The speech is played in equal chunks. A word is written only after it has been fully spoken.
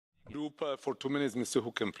for 2 minutes, Mr.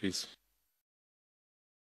 Hookem, please.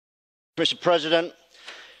 Mr. President,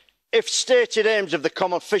 if stated aims of the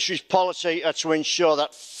common fisheries policy are to ensure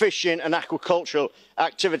that fishing and aquacultural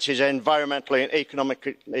activities are environmentally and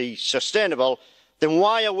economically sustainable, then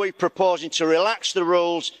why are we proposing to relax the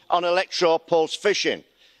rules on electro-pulse fishing?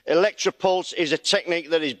 Electro-pulse is a technique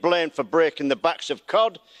that is blamed for breaking the backs of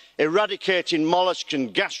cod, eradicating molluscs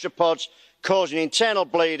and gastropods, causing internal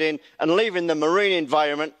bleeding and leaving the marine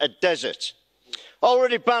environment a desert.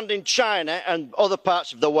 Already banned in China and other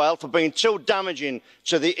parts of the world for being too damaging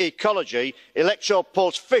to the ecology,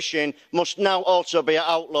 electro-pulse fishing must now also be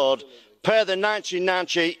outlawed per the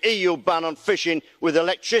 1990 EU ban on fishing with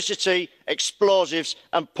electricity, explosives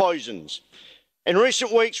and poisons. In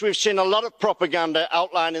recent weeks, we've seen a lot of propaganda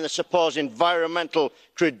outlining the supposed environmental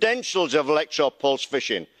credentials of electro-pulse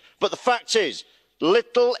fishing. But the fact is,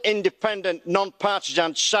 little independent,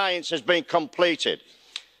 non-partisan science has been completed.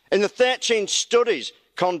 In the 13 studies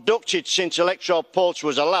conducted since electro-pulse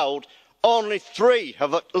was allowed, only 3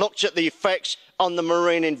 have looked at the effects on the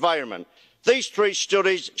marine environment. These 3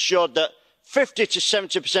 studies showed that 50 to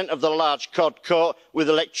 70% of the large cod caught with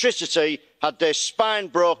electricity had their spine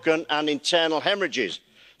broken and internal hemorrhages,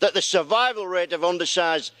 that the survival rate of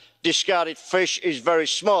undersized discarded fish is very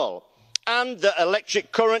small, and that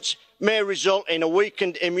electric currents may result in a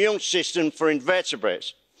weakened immune system for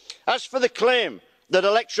invertebrates. As for the claim that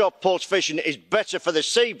electro-pulse fishing is better for the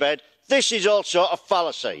seabed, this is also a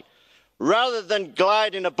fallacy. Rather than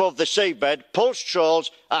gliding above the seabed, pulse trawls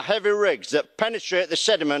are heavy rigs that penetrate the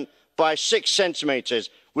sediment by 6 centimetres,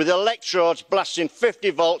 with electrodes blasting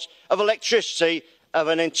 50 volts of electricity of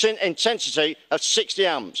an intensity of 60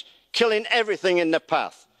 amps, killing everything in their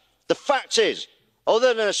path. The fact is,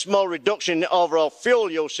 other than a small reduction in overall fuel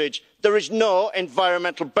usage, there is no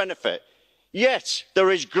environmental benefit. Yet,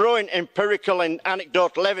 there is growing empirical and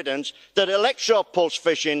anecdotal evidence that electro-pulse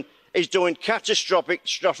fishing is doing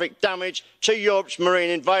catastrophic damage to Europe's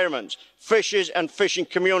marine environment, fishes and fishing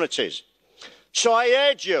communities. So I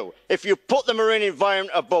urge you, if you put the marine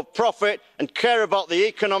environment above profit and care about the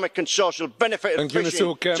economic and social benefit of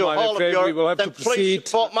fishing to all of Europe, then please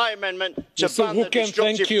support my amendment to ban the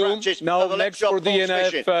destructive practice of electro-pulse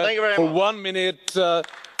fishing. Thank you very much. For 1 minute,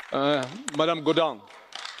 Madame Godin.